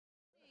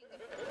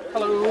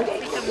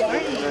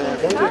Morning.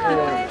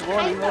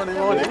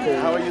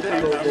 How are you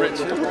doing? I'm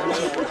Richard.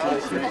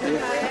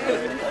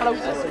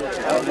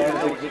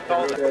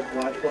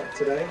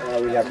 Today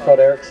we have Todd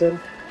Erickson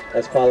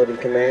as pilot in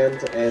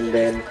command, and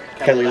then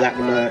Kelly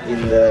Latimer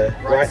in the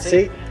right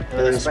seat, and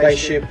then the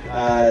spaceship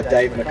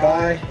Dave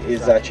Mackay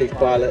is our chief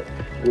pilot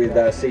with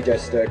CJ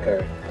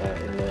Sturko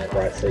in the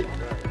right seat.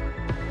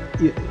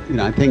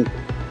 I think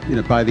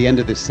by the end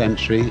of this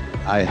century,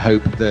 I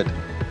hope that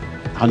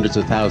hundreds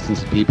of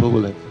thousands of people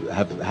will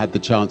have had the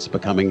chance of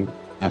becoming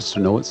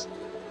astronauts.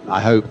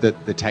 I hope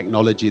that the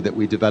technology that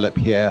we develop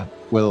here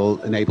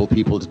will enable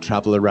people to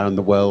travel around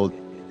the world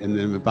in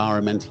an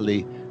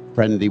environmentally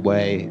friendly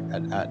way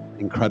at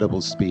incredible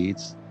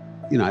speeds.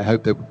 I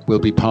hope that we'll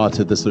be part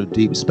of the sort of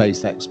deep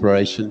space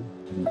exploration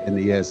in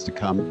the years to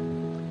come.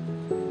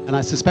 And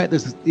I suspect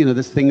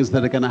there's things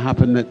that are going to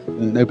happen that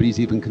nobody's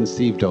even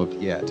conceived of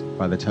yet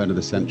by the turn of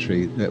the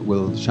century that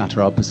will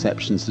shatter our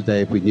perceptions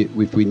today if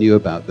we knew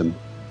about them.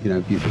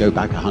 If you go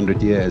back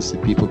 100 years,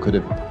 if people could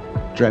have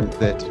dreamt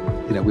that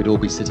we'd all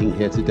be sitting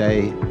here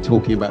today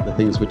talking about the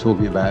things we're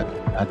talking about,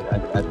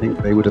 I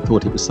think they would have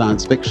thought it was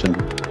science fiction.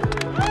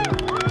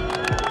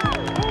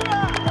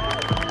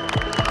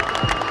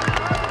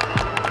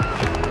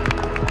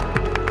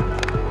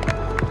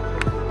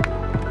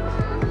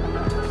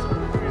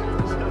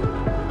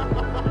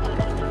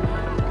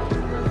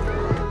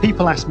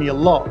 People ask me a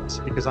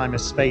lot, because I'm a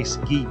space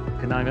geek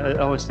and I'm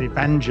obviously an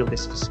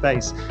evangelist for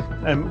space,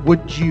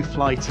 would you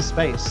fly to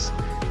space?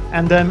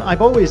 And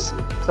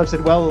I've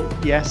said, well,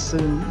 yes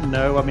and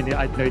no. I mean,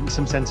 I know in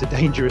some sense a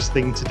dangerous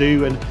thing to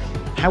do. And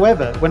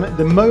however,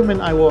 the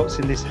moment I walked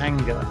in this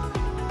hangar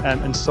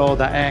and saw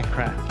that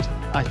aircraft,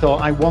 I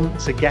thought, I want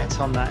to get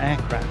on that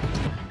aircraft.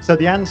 So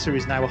the answer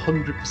is now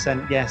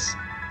 100% yes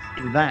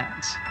in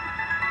that.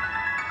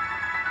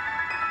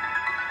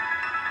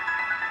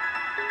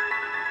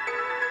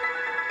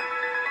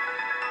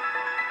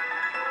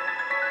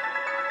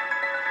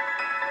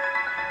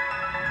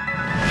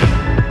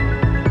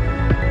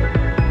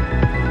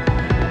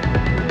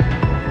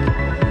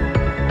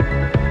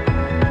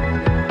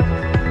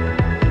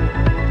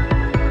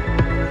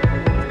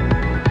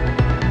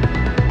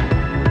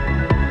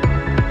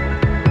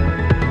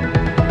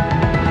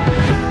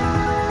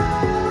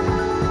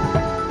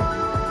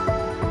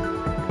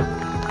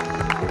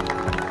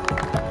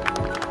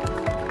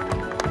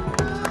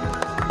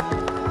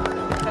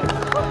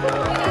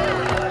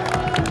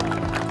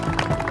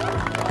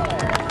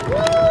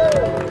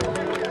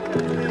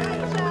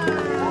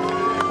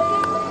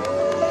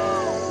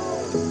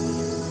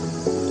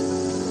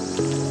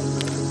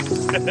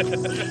 Ha ha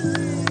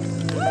ha.